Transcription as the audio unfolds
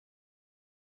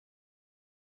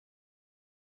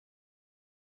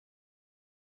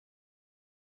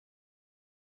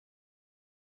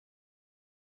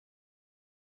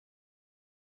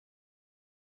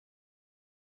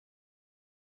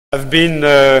I've been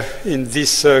in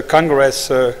this Congress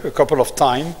a couple of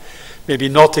times, maybe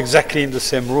not exactly in the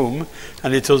same room,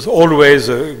 and it was always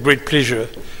a great pleasure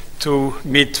to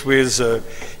meet with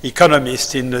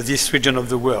economists in this region of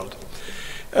the world.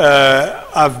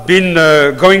 I've been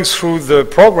going through the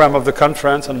program of the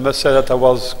conference and must say that I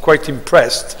was quite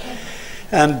impressed.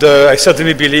 And I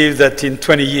certainly believe that in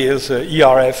 20 years,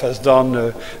 ERF has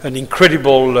done an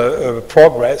incredible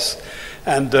progress,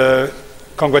 and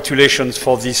congratulations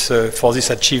for this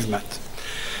achievement.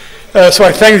 So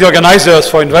I thank the organizers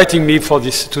for inviting me to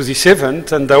this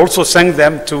event, and I also thank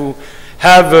them to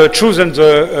have chosen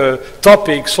the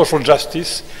topic social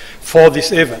justice for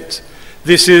this event.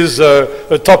 This is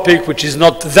a topic which is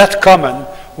not that common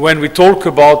when we talk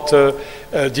about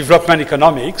development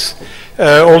economics,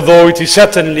 although it is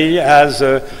certainly, as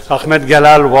Ahmed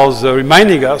Galal was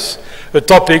reminding us, a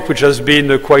topic which has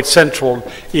been quite central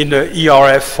in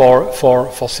ERF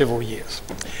for several years.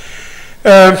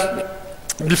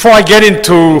 Before I get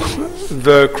into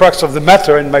the crux of the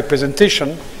matter in my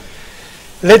presentation,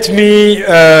 let me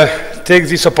take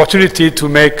this opportunity to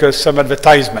make some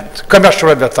advertisement, commercial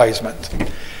advertisement.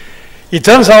 It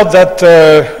turns out that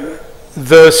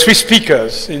the three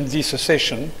speakers in this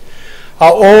session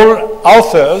are all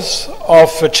authors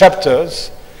of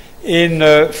chapters in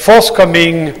a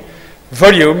forthcoming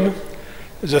volume,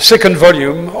 the second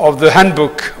volume of the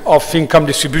Handbook of Income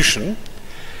Distribution,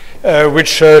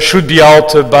 which should be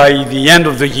out by the end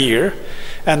of the year.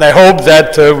 And I hope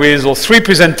that with all three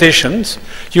presentations,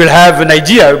 you'll have an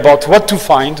idea about what to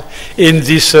find in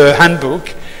this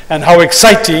handbook and how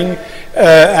exciting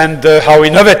and how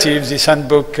innovative this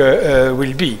handbook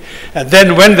will be. And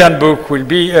then when the handbook will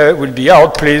be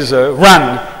out, please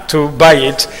run to buy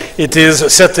it. It is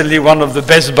certainly one of the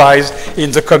best buys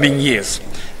in the coming years.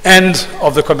 End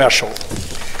of the commercial.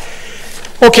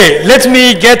 Okay, let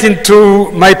me get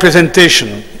into my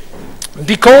presentation.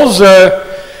 Because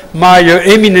my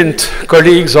eminent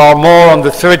colleagues are more on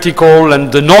the theoretical and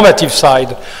the normative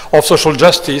side of social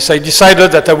justice, I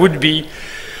decided that I would be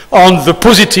on the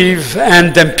positive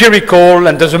and empirical,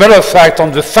 and as a matter of fact,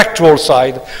 on the factual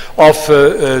side of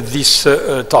this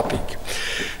topic.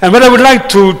 And what I would like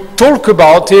to talk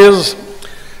about is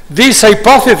this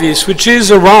hypothesis, which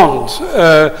is around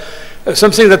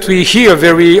something that we hear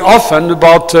very often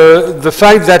about the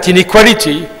fact that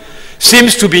inequality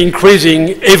seems to be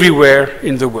increasing everywhere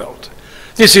in the world.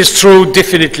 This is true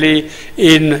definitely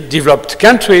in developed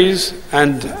countries,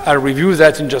 and I'll review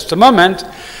that in just a moment,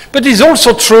 but it's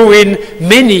also true in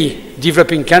many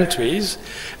developing countries.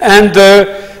 And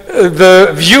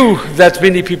the view that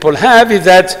many people have is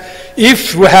that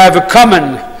if we have a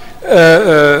common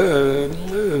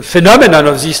phenomenon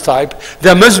of this type,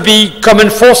 there must be common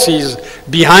forces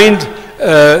behind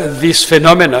this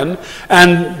phenomenon,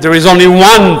 and there is only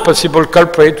one possible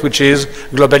culprit, which is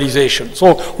globalization.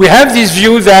 So we have this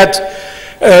view that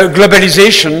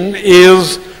globalization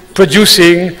is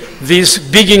producing this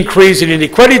big increase in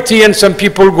inequality, and some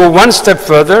people go one step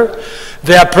further.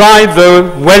 They apply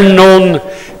the well-known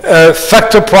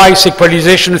factor price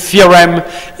equalization theorem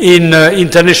in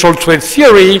international trade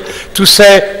theory to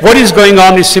say what is going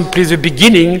on is simply the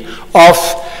beginning of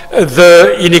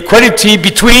the inequality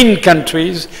between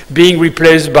countries being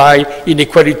replaced by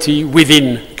inequality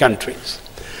within countries.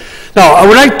 Now, I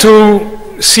would like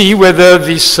to see whether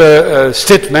this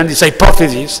statement, this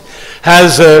hypothesis,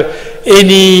 has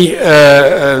any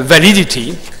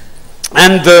validity.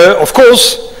 And of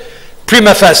course,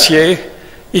 prima facie,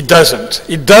 it doesn't.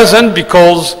 It doesn't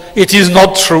because it is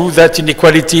not true that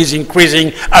inequality is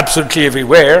increasing absolutely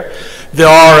everywhere. There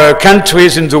are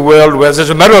countries in the world where, as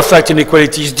a matter of fact,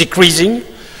 inequality is decreasing,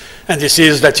 and this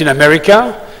is Latin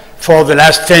America for the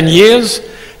last 10 years.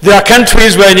 There are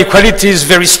countries where inequality is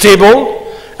very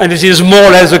stable, and it is more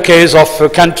or less the case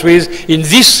of countries in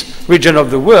this region of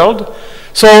the world.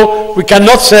 So we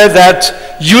cannot say that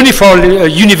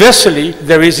universally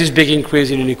there is this big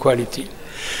increase in inequality.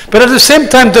 But at the same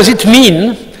time, does it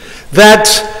mean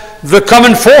that the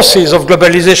common forces of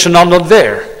globalization are not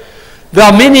there? There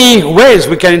are many ways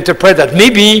we can interpret that.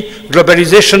 Maybe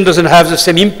globalization doesn't have the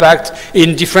same impact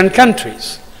in different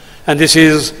countries. And this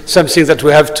is something that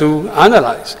we have to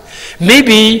analyze.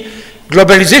 Maybe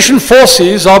globalization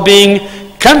forces are being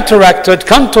counteracted,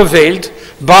 countervailed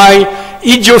by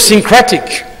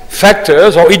idiosyncratic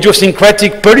factors or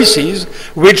idiosyncratic policies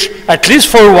which, at least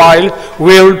for a while,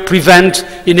 will prevent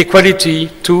inequality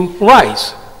to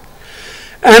rise.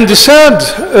 And the third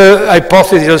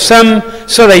hypothesis, or some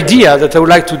third idea that I would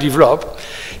like to develop,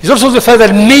 is also the fact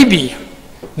that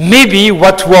maybe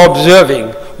what we're observing,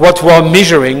 what we're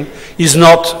measuring, is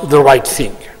not the right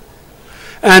thing.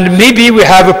 And maybe we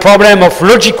have a problem of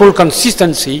logical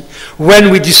consistency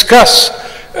when we discuss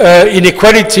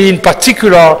inequality, in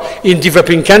particular in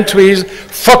developing countries,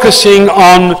 focusing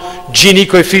on Gini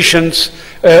coefficients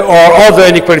or other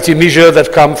inequality measures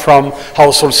that come from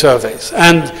household surveys.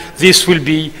 And this will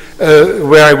be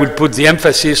where I will put the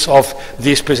emphasis of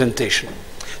this presentation.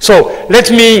 So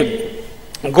let me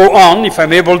go on, if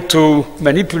I'm able to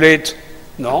manipulate.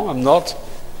 No, I'm not.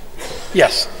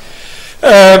 Yes.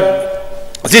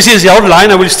 This is the outline.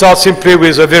 I will start simply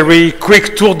with a very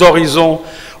quick tour d'horizon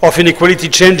of inequality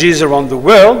changes around the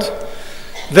world.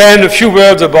 Then a few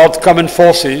words about common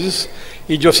forces,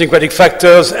 idiosyncratic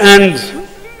factors, and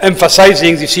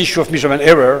emphasizing this issue of measurement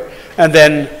error, and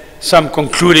then some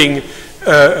concluding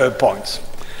points.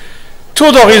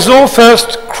 Tour d'horizon,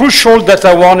 first, crucial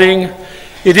data warning.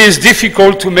 It is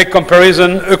difficult to make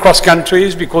comparison across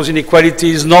countries because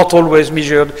inequality is not always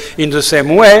measured in the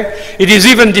same way. It is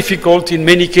even difficult in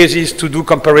many cases to do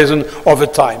comparison over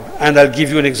time, and I'll give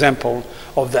you an example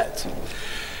of that.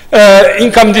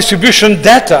 Income distribution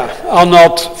data are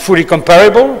not fully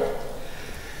comparable,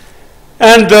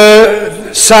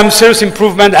 and some serious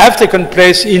improvement have taken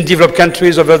place in developed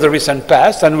countries over the recent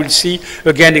past, and we'll see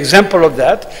again example of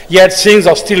that, yet things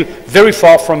are still very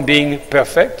far from being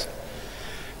perfect.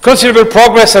 Considerable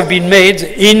progress have been made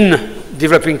in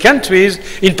developing countries,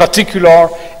 in particular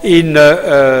in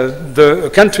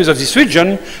the countries of this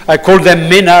region. I call them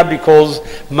MENA because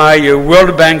my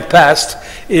World Bank past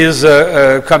is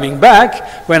coming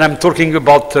back when I'm talking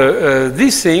about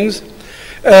these things.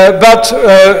 But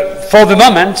for the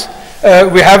moment,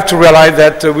 we have to realize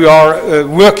that we are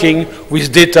working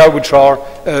with data which are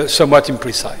somewhat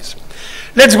imprecise.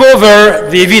 Let's go over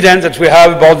the evidence that we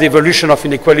have about the evolution of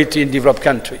inequality in developed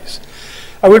countries.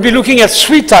 I will be looking at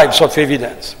three types of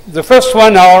evidence. The first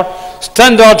one are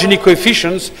standard Gini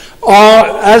coefficients,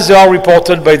 as they are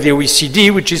reported by the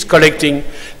OECD, which is collecting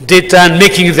data and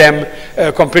making them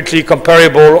completely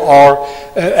comparable or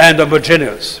and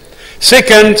homogeneous.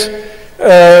 Second,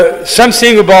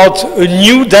 something about a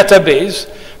new database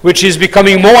which is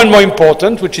becoming more and more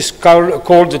important, which is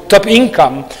called the top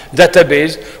income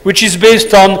database, which is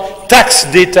based on tax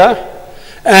data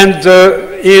and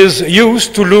is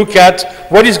used to look at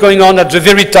what is going on at the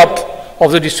very top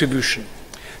of the distribution.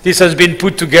 This has been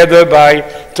put together by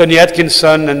Tony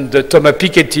Atkinson and Thomas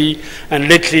Piketty, and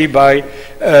lately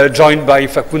joined by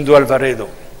Facundo Alvaredo.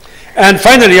 And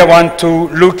finally, I want to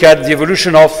look at the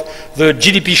evolution of the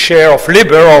GDP share of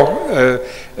labor, or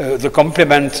the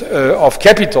complement of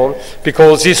capital,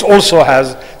 because this also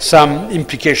has some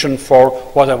implication for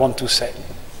what I want to say.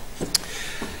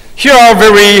 Here are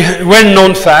very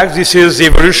well-known facts. This is the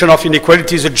evolution of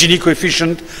inequalities, the Gini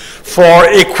coefficient for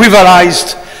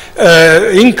equivalized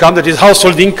income, that is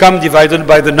household income divided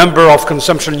by the number of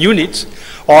consumption units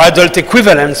or adult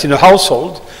equivalents in a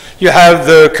household. You have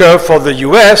the curve for the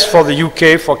US, for the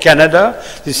UK, for Canada.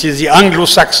 This is the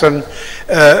Anglo-Saxon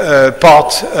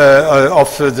part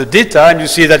of the data, and you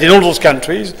see that in all those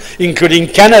countries, including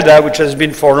Canada, which has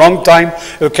been for a long time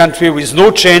a country with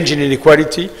no change in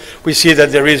inequality, we see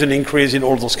that there is an increase in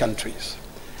all those countries.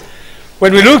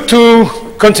 When we look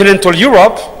to continental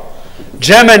Europe,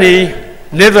 Germany,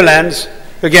 Netherlands,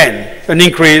 again, an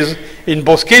increase in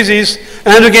both cases.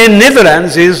 And again,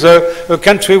 Netherlands is a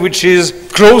country which is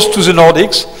close to the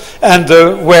Nordics and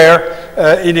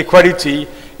where inequality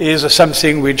is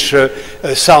something which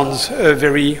sounds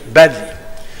very badly.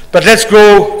 But let's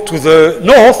go to the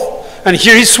north, and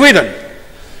here is Sweden.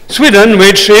 Sweden,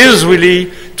 which is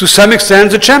really, to some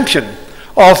extent, the champion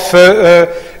of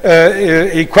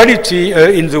equality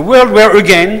in the world, where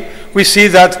again, we see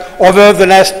that over the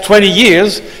last 20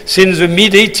 years, since the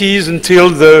mid-80s until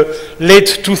the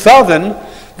late 2000,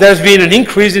 there's been an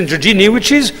increase in the Gini,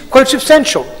 which is quite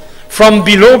substantial, from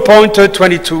below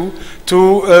 0.22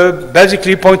 to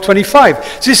basically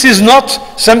 0.25. This is not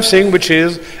something which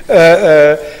is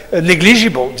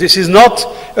negligible. This is not,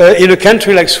 in a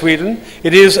country like Sweden,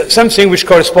 it is something which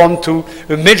corresponds to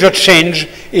a major change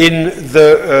in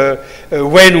the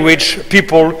way in which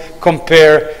people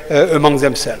compare among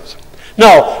themselves.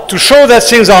 Now, to show that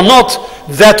things are not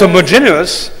that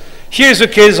homogeneous, here is a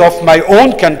case of my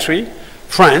own country,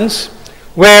 France,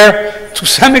 where to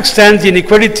some extent the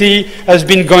inequality has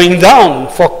been going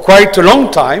down for quite a long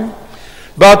time,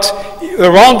 but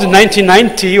around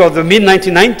 1990 or the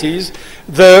mid-1990s,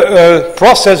 the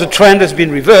process, the trend has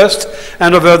been reversed,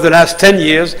 and over the last 10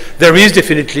 years, there is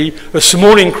definitely a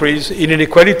small increase in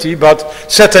inequality, but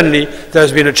certainly there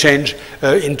has been a change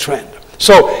in trend.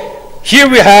 So here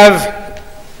we have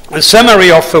a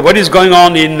summary of what is going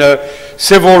on in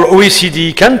several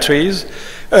OECD countries,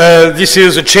 This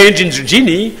is a change in the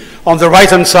Gini. On the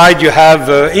right-hand side, you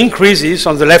have increases.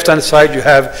 On the left-hand side, you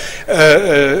have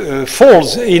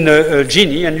falls in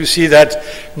Gini, and you see that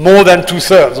more than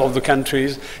 2/3 of the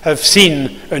countries have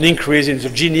seen an increase in the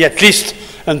Gini, at least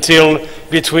until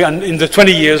in the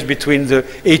 20 years between the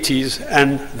 80s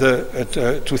and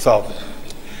the 2000.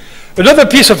 Another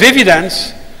piece of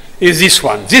evidence is this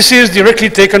one. This is directly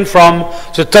taken from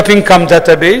the top income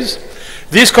database.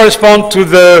 This corresponds to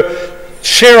the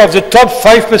share of the top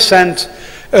 5%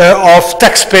 of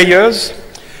taxpayers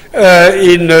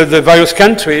in the various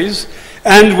countries,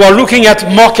 and we're looking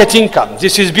at market income.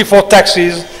 This is before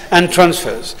taxes and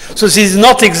transfers. So this is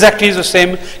not exactly the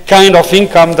same kind of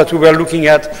income that we were looking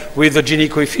at with the Gini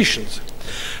coefficients.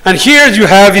 And here you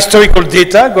have historical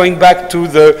data going back to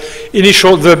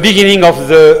the beginning of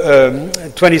the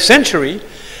 20th century,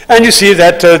 and you see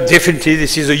that definitely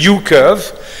this is a U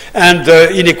curve, and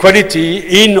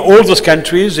inequality in all those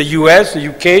countries, the US, the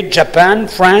UK, Japan,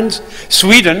 France,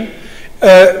 Sweden,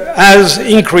 has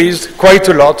increased quite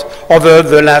a lot over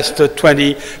the last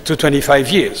 20 to 25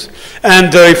 years.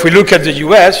 And if we look at the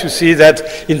US, you see that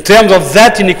in terms of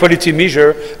that inequality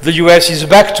measure, the US is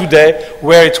back today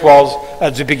where it was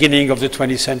at the beginning of the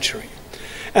 20th century.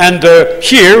 And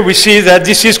here we see that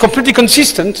this is completely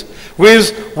consistent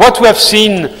with what we have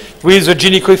seen with the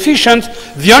Gini coefficient,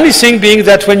 the only thing being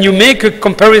that when you make a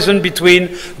comparison between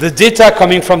the data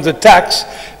coming from the tax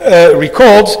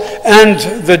records and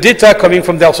the data coming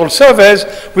from the household surveys,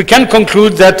 we can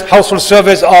conclude that household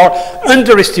surveys are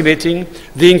underestimating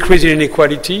the increase in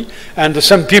inequality, and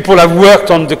some people have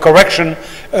worked on the correction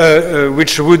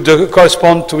which would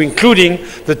correspond to including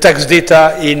the tax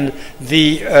data in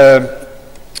the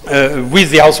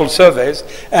with the household surveys,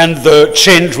 and the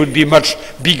change would be much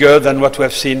bigger than what we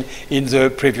have seen in the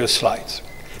previous slides.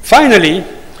 Finally,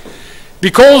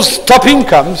 because top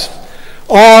incomes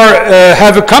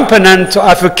have a component,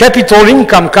 have a capital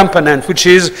income component, which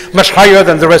is much higher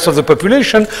than the rest of the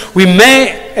population, we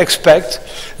may expect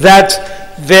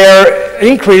that their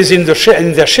increase in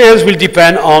their shares will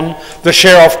depend on the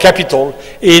share of capital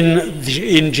in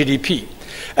GDP.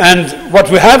 And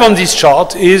what we have on this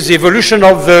chart is the evolution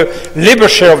of the labor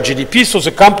share of GDP, so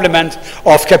the complement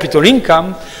of capital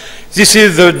income. This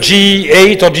is the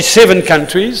G8 or G7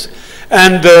 countries,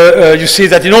 and you see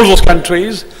that in all those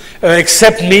countries,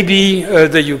 except maybe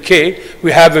the UK,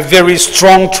 we have a very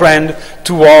strong trend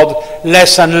toward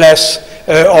less and less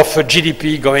of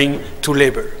GDP going to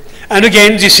labor. And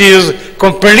again, this is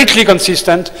completely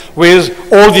consistent with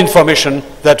all the information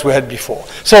that we had before.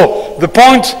 So the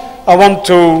point I want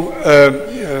to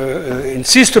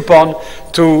insist upon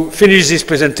to finish this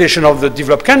presentation of the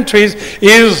developed countries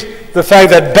is the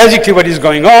fact that basically what is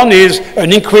going on is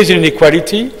an increase in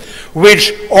inequality,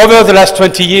 which over the last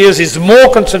 20 years is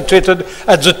more concentrated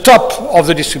at the top of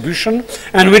the distribution,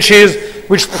 and which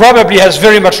probably has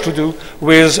very much to do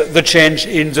with the change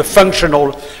in the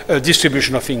functional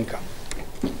distribution of income.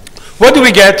 What do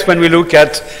we get when we look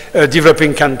at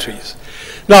developing countries?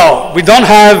 Now, we don't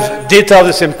have data of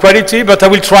the same quality, but I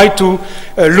will try to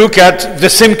look at the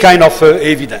same kind of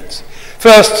evidence.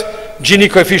 First, Gini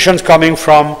coefficients coming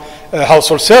from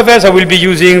household surveys. I will be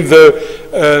using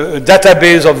the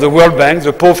database of the World Bank,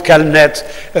 the POVCalNet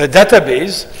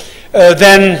database.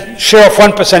 Then share of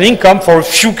 1% income for a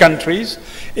few countries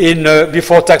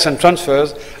before tax and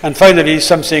transfers. And finally,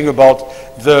 something about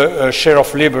the share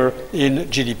of labor in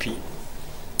GDP.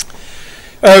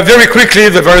 Very quickly,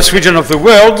 the various regions of the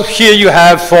world. Here you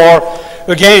have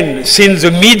again, since the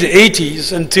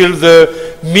mid-80s until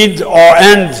the mid or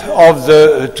end of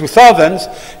the 2000s,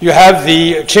 you have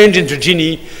the change into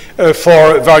Gini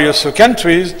for various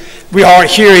countries. We are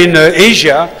here in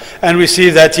Asia, and we see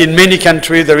that in many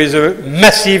countries there is a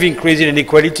massive increase in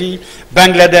inequality.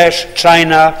 Bangladesh,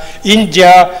 China,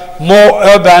 India, more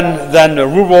urban than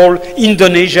rural,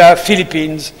 Indonesia,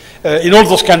 Philippines. In all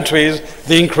those countries,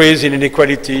 the increase in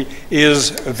inequality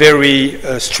is very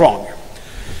strong.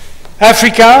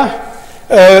 Africa,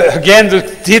 again, the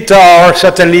data are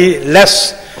certainly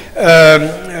less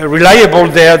reliable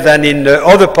there than in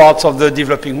other parts of the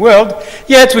developing world,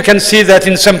 yet we can see that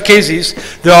in some cases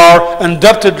there are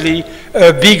undoubtedly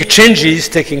big changes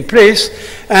taking place,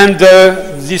 and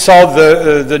these are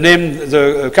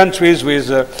the countries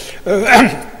with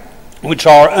which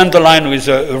are underlined with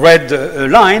a red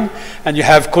line, and you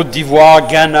have Cote d'Ivoire,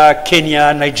 Ghana,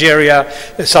 Kenya, Nigeria,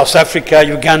 South Africa,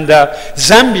 Uganda,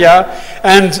 Zambia.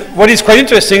 And what is quite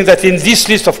interesting that in this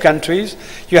list of countries,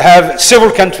 you have several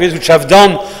countries which have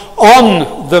done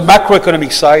on the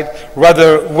macroeconomic side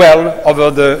rather well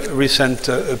over the recent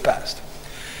past.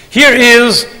 Here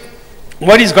is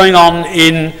what is going on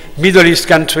in Middle East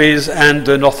countries and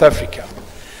North Africa.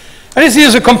 And this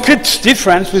is a complete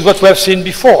difference with what we have seen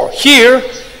before. Here,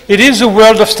 it is a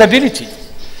world of stability.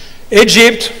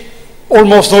 Egypt,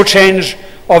 almost no change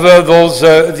over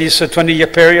this 20-year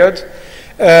period.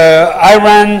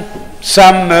 Iran,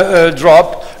 some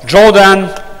drop. Jordan,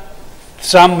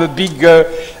 some big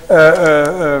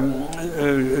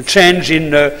change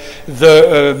in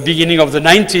the beginning of the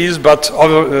 90s, but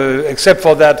except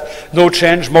for that, no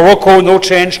change. Morocco, no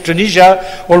change.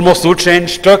 Tunisia, almost no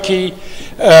change. Turkey,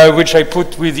 which I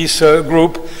put with this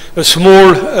group, a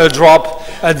small drop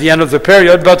at the end of the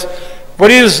period. But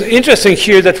what is interesting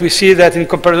here that we see that in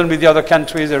comparison with the other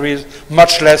countries, there is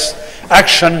much less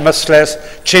action, much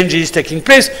less changes taking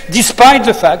place, despite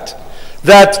the fact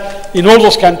that in all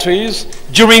those countries,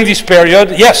 during this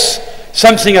period, yes,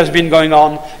 something has been going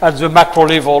on at the macro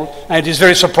level, and it is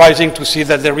very surprising to see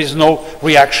that there is no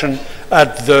reaction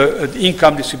at the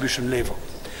income distribution level.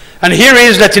 And here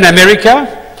is Latin America,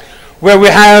 where we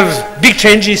have big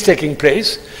changes taking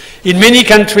place. In many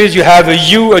countries, you have a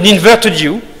U, an inverted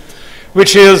U,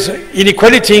 which is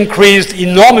inequality increased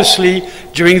enormously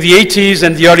during the 80s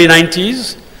and the early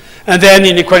 90s, and then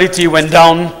inequality went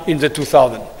down in the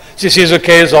 2000s. This is the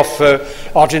case of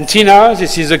Argentina,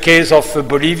 this is the case of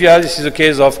Bolivia, this is the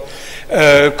case of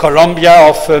Colombia,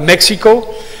 of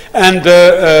Mexico, and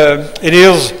it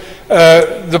is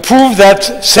the proof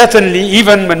that certainly,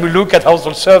 even when we look at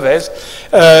household surveys,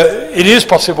 it is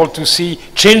possible to see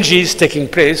changes taking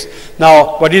place.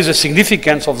 Now, what is the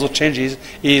significance of those changes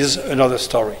is another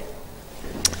story.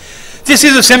 This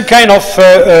is the same kind of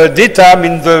data. I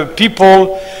mean, the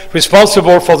people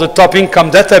responsible for the top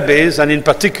income database, and in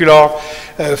particular,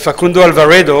 Facundo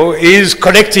Alvaredo, is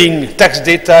collecting tax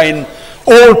data in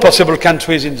all possible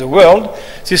countries in the world.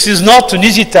 This is not an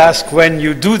easy task when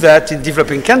you do that in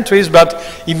developing countries, but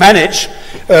he managed.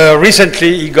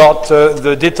 Recently, he got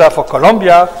the data for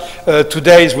Colombia.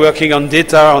 Today, he's working on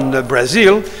data on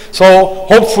Brazil. So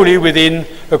hopefully, within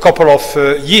a couple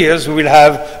of years, we will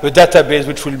have a database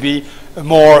which will be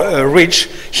more rich.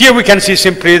 Here we can see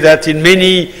simply that in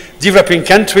many developing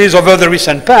countries over the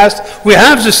recent past, we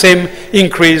have the same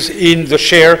increase in the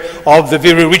share of the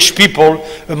very rich people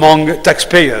among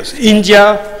taxpayers.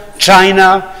 India,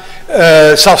 China,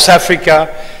 South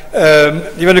Africa,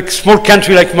 even a small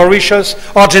country like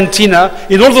Mauritius, Argentina,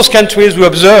 in all those countries we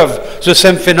observe the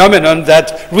same phenomenon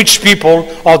that rich people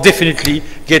are definitely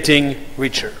getting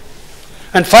richer.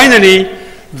 And finally,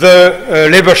 the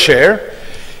labor share.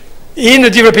 In a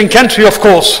developing country, of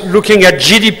course, looking at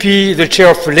GDP, the share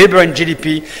of labor in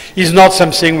GDP is not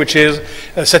something which is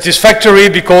satisfactory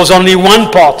because only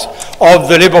one part of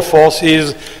the labor force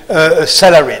is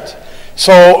salaried.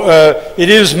 So it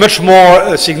is much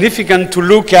more significant to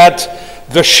look at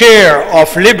the share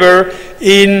of labor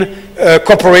in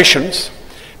corporations,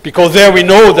 because there we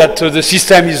know that the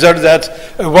system is that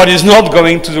what is not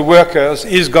going to the workers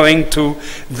is going to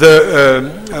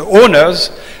the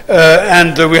owners,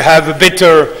 and we have a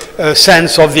better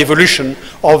sense of the evolution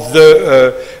of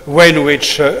the way in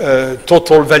which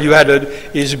total value added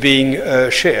is being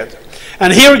shared.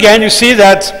 And here again you see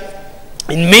that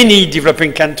in many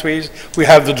developing countries we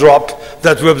have the drop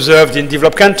that we observed in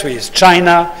developed countries.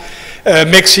 China,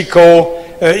 Mexico,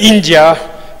 India,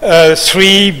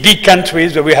 three big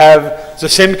countries where we have the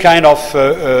same kind of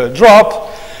drop.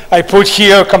 I put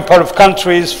here a couple of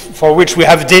countries for which we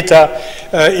have data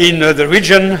in the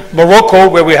region. Morocco,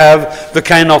 where we have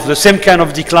the same kind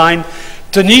of decline.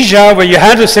 Tunisia, where you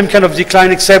had the same kind of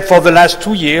decline except for the last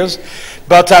 2 years.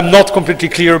 But I'm not completely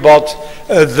clear about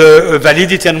the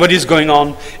validity and what is going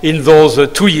on in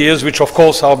those 2 years, which of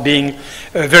course are being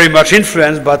very much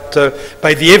influenced by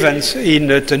the events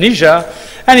in Tunisia.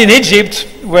 And in Egypt,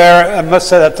 where I must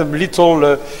say that I'm a little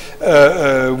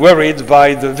worried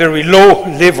by the very low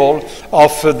level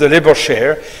of the labor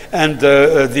share, and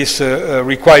this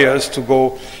requires to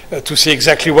go to see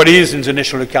exactly what is in the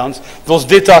national accounts. Those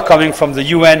data are coming from the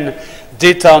UN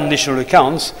data on national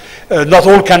accounts. Not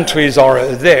all countries are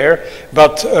there,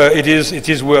 but it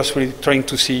is worth really trying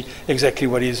to see exactly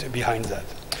what is behind that.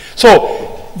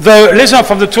 So the lesson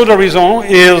from the tour d'horizon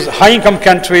is high-income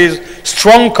countries,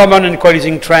 strong common and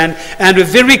equalizing trend, and a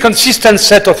very consistent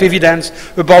set of evidence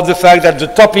about the fact that the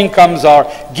top incomes are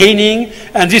gaining,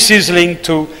 and this is linked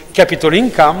to capital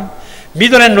income.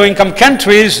 Middle and low-income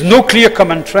countries, no clear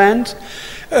common trend,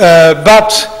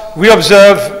 but we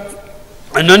observe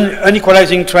an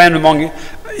unequalizing trend among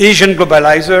Asian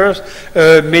globalizers,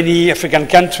 many African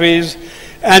countries,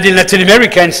 and in Latin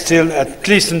America, and still at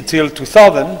least until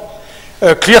 2000.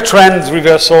 a clear trend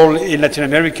reversal in Latin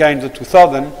America in the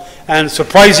 2000s, and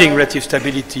surprising relative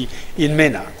stability in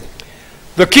MENA.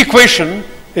 The key question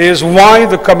is why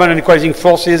the common and equalizing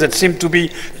forces that seem to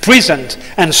be present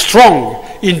and strong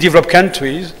in developed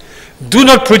countries do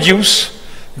not produce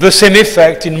the same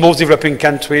effect in most developing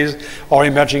countries or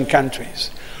emerging countries.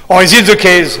 Or is it the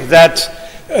case that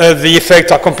the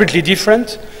effects are completely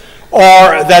different, or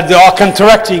that there are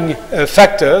counteracting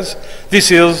factors? This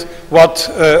is what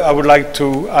I would like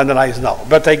to analyze now.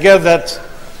 But I guess that,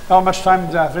 how much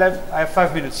time do I have left? I have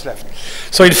 5 minutes left.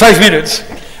 So in 5 minutes,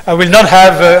 I will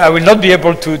not be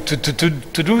able to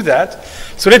do that.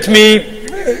 So let me,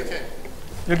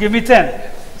 you give me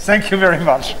 10. Thank you very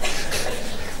much.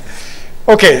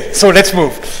 Okay, so let's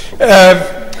move.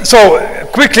 So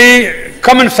quickly,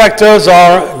 common factors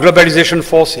are globalization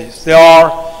forces. There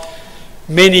are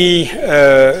many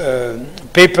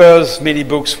papers, many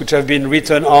books which have been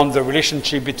written on the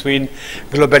relationship between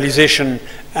globalization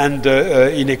and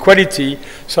inequality,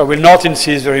 so I will not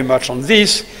insist very much on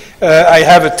this. I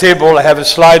have a table, I have a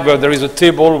slide where there is a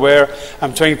table where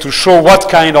I'm trying to show what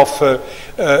kind of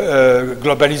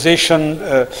globalization,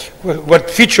 what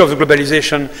feature of the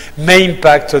globalization may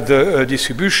impact the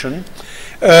distribution.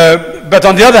 But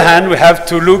on the other hand, we have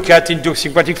to look at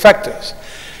idiosyncratic factors.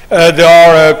 There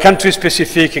are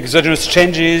country-specific exogenous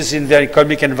changes in their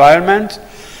economic environment.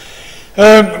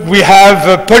 We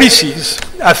have policies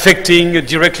affecting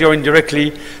directly or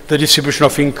indirectly the distribution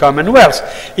of income and wealth.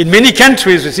 In many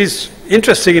countries, this is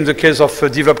interesting in the case of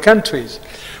developed countries.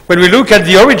 When we look at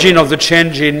the origin of the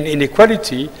change in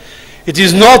inequality, it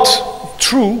is not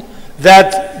true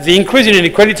that the increase in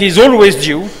inequality is always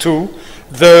due to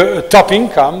the top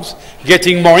incomes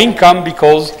getting more income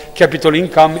because capital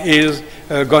income is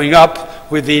going up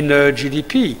within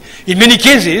GDP. In many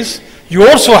cases, you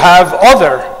also have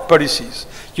other policies.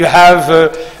 You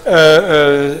have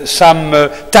some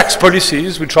tax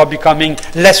policies which are becoming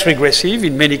less regressive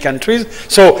in many countries.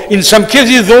 So in some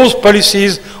cases, those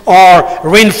policies are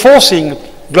reinforcing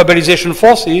globalization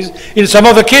forces. In some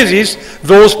other cases,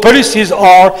 those policies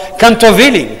are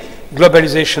countervailing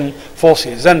globalization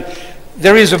forces. And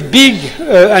there is a big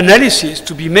analysis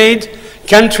to be made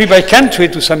country by country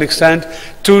to some extent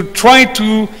to try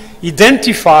to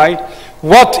identify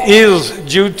what is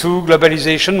due to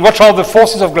globalization, what are the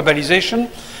forces of globalization,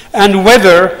 and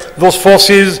whether those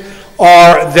forces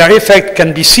are, their effect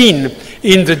can be seen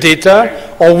in the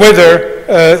data, or whether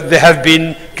they have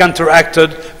been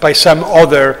counteracted by some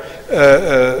other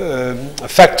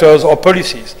factors or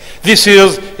policies. This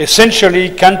is essentially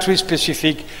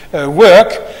country-specific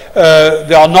work.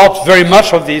 There are not very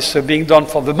much of this being done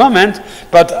for the moment,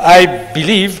 but I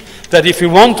believe that if we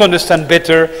want to understand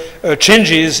better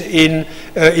changes in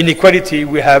inequality,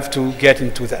 we have to get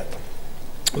into that.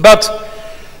 But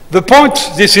the point,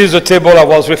 this is a table I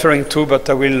was referring to, but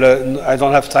I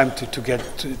don't have time to get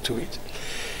to it.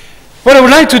 What I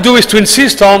would like to do is to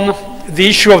insist on the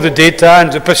issue of the data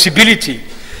and the possibility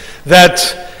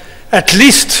that, at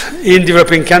least in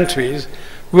developing countries,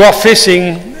 we are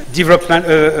facing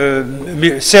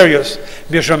serious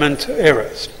measurement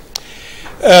errors.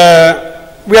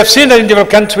 We have seen that in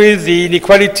developed countries, the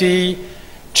inequality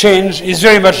change is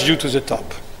very much due to the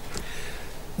top.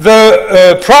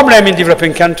 The problem in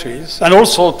developing countries, and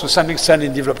also to some extent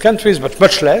in developed countries, but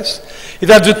much less, is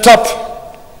that the top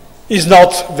is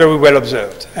not very well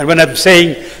observed. And when I'm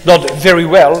saying not very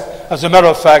well, as a matter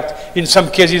of fact, in some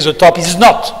cases the top is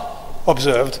not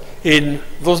observed in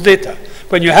those data.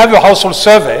 When you have a household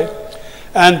survey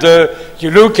and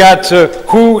you look at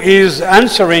who is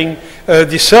answering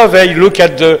the survey, you look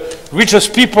at the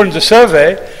richest people in the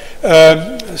survey,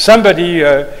 somebody,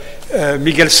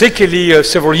 Miguel Sekeli,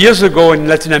 several years ago in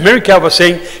Latin America was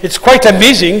saying it's quite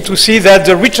amazing to see that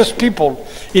the richest people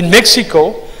in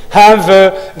Mexico have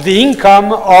the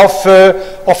income of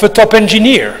a top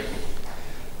engineer,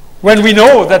 when we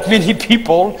know that many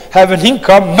people have an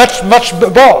income much, much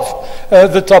above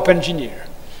the top engineer.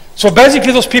 So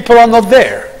basically those people are not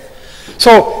there.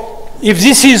 So if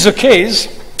this is the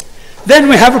case, then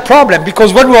we have a problem,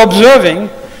 because what we're observing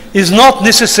is not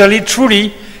necessarily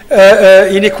truly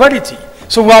inequality.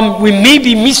 So we may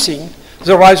be missing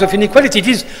the rise of inequality. It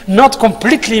is not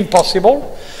completely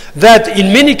impossible that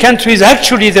in many countries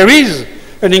actually there is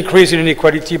an increase in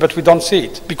inequality, but we don't see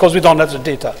it because we don't have the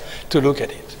data to look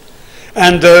at it.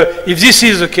 And if this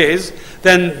is the case,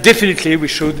 then definitely we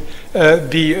should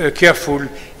be careful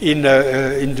in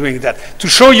doing that. To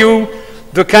show you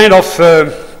the kind of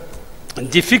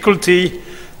difficulty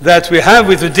that we have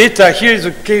with the data, here is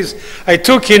a case I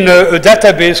took in a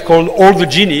database called All the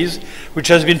Genies, which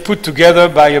has been put together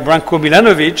by Branko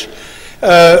Milanovic.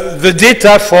 the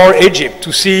data for Egypt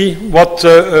to see what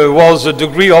was the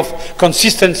degree of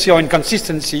consistency or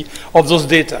inconsistency of those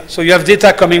data. So you have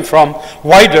data coming from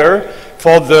wider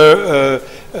for the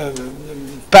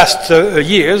past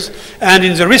years, and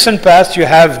in the recent past you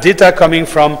have data coming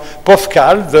from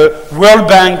POFCAL, the World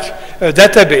Bank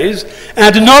database,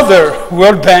 and another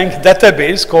World Bank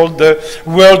database called the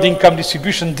World Income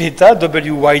Distribution Data,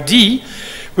 WYD,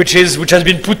 which has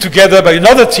been put together by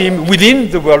another team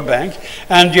within the World Bank.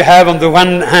 And you have on the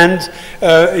one hand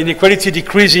inequality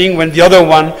decreasing when the other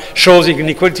one shows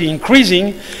inequality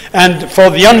increasing. And for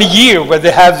the only year where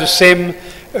they have the same,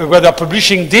 where they're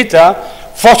publishing data,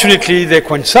 fortunately they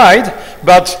coincide,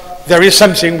 but there is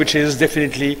something which is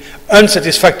definitely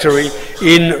unsatisfactory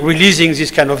in releasing this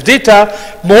kind of data.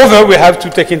 Moreover, we have to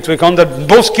take into account that in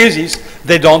both cases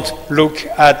they don't look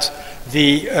at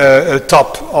the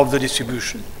top of the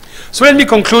distribution. So let me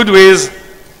conclude with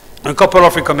a couple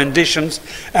of recommendations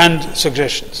and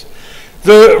suggestions.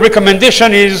 The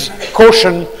recommendation is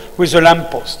caution with the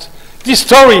lamppost. This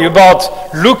story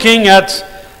about looking at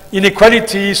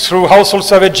inequalities through household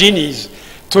survey Ginies,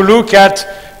 to look at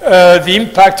the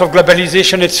impact of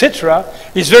globalization, etc.,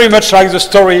 is very much like the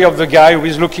story of the guy who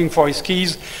is looking for his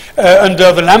keys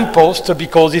under the lamppost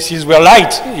because this is where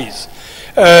light is.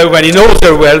 When he knows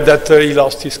very well that he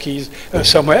lost his keys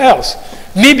somewhere else.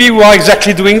 Maybe we are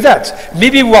exactly doing that.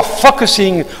 Maybe we are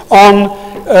focusing on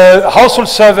household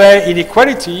survey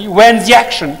inequality when the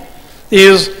action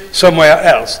is somewhere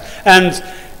else. And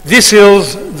this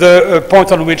is the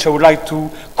point on which I would like to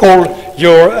call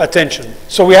your attention.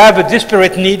 So we have a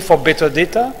desperate need for better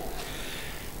data.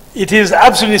 It is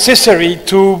absolutely necessary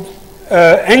to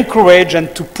encourage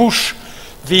and to push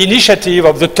the initiative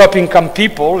of the top income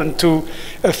people and to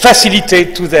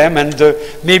facilitate to them, and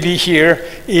maybe here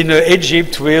in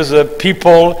Egypt with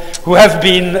people who have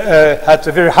been at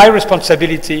a very high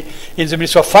responsibility in the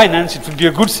Ministry of Finance, it would be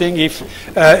a good thing if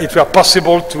it were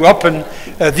possible to open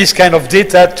this kind of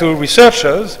data to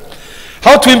researchers.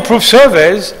 How to improve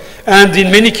surveys, and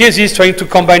in many cases trying to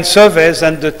combine surveys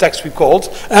and the tax records,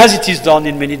 as it is done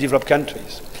in many developed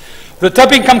countries. The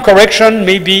top income correction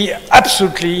may be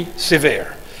absolutely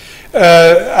severe.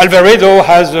 Alvaredo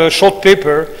has a short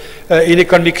paper in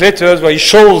Economic Letters where he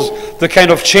shows the kind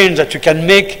of change that you can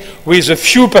make with a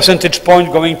few percentage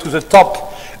points going to the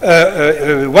top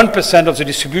 1% of the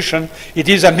distribution. It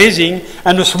is amazing,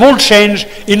 and a small change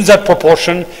in that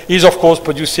proportion is of course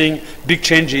producing big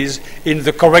changes in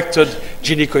the corrected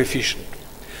Gini coefficient.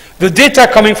 The data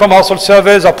coming from household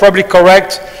surveys are probably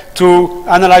correct to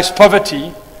analyze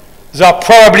poverty. They are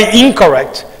probably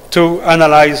incorrect to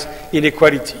analyze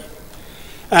inequality.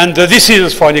 And this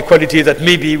is for inequality that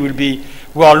maybe we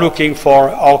are looking for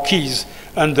our keys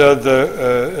under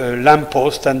the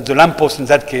lamppost, and the lamppost in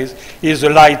that case is the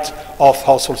light of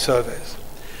household surveys.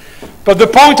 But the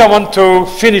point I want to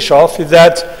finish off is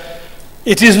that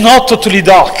it is not totally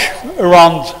dark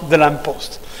around the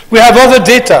lamppost. We have other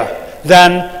data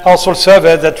than household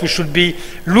surveys that we should be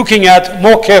looking at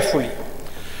more carefully.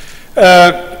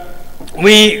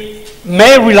 We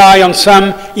may rely on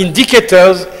some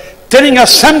indicators telling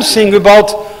us something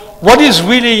about what is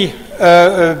really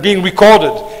being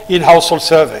recorded in household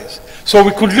surveys. So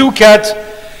we could look at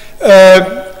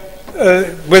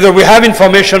whether we have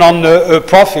information on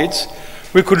profits.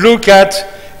 We could look at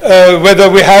whether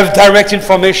we have direct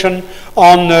information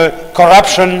on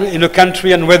corruption in a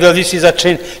country and whether this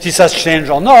has changed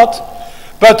or not.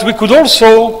 But we could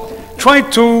also try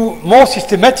to more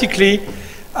systematically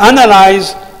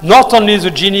analyze not only the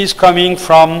Ginies coming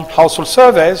from household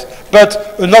surveys,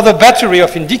 but another battery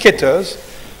of indicators.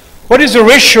 What is the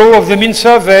ratio of the mean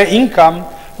survey income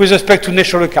with respect to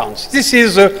national accounts? This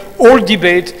is an old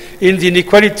debate in the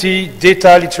inequality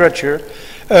data literature.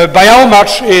 By how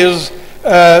much is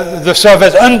the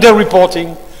surveys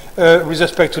underreporting with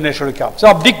respect to national accounts?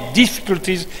 There are big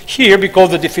difficulties here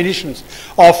because the definitions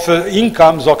of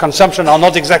incomes or consumption are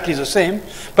not exactly the same,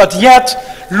 but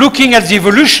yet looking at the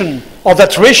evolution of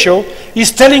that ratio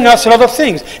is telling us a lot of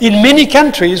things. In many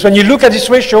countries, when you look at this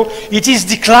ratio, it is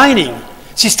declining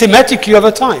systematically over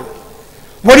time.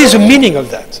 What is the meaning of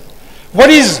that? What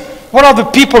are the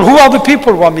people, who are the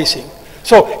people who are missing?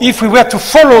 So if we were to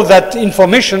follow that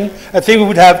information, I think we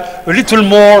would have a little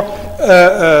more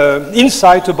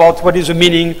insight about what is the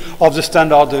meaning of the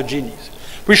standard Ginies.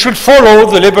 We should follow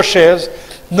the labor shares,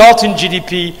 not in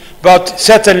GDP, but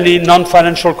certainly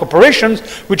non-financial corporations,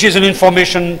 which is an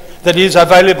information that is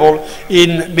available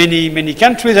in many, many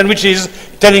countries and which is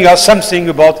telling us something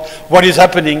about what is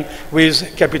happening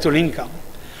with capital income.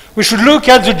 We should look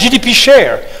at the GDP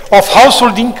share of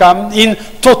household income in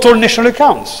total national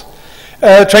accounts.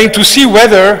 trying to see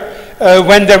whether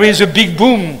when there is a big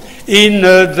boom in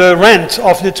the rent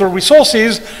of natural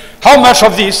resources, how much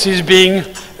of this is being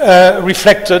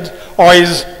reflected or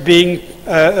is being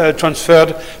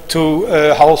transferred to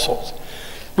households.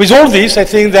 With all this, I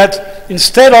think that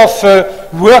instead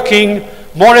of working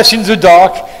more or less in the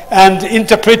dark and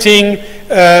interpreting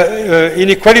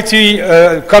inequality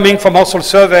coming from household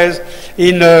surveys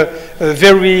in a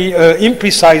very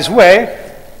imprecise way,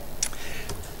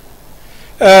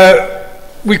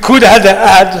 we could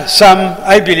add some,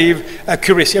 I believe,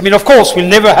 accuracy. I mean, of course, we'll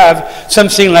never have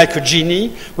something like a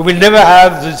Gini. We will never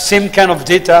have the same kind of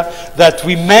data that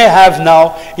we may have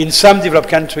now in some developed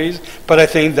countries, but I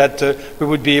think that we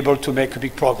would be able to make a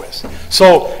big progress.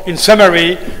 So, in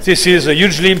summary, this is a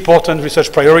hugely important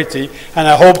research priority, and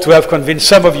I hope to have convinced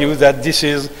some of you that this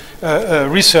is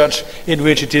research in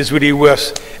which it is really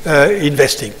worth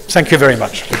investing. Thank you very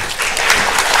much.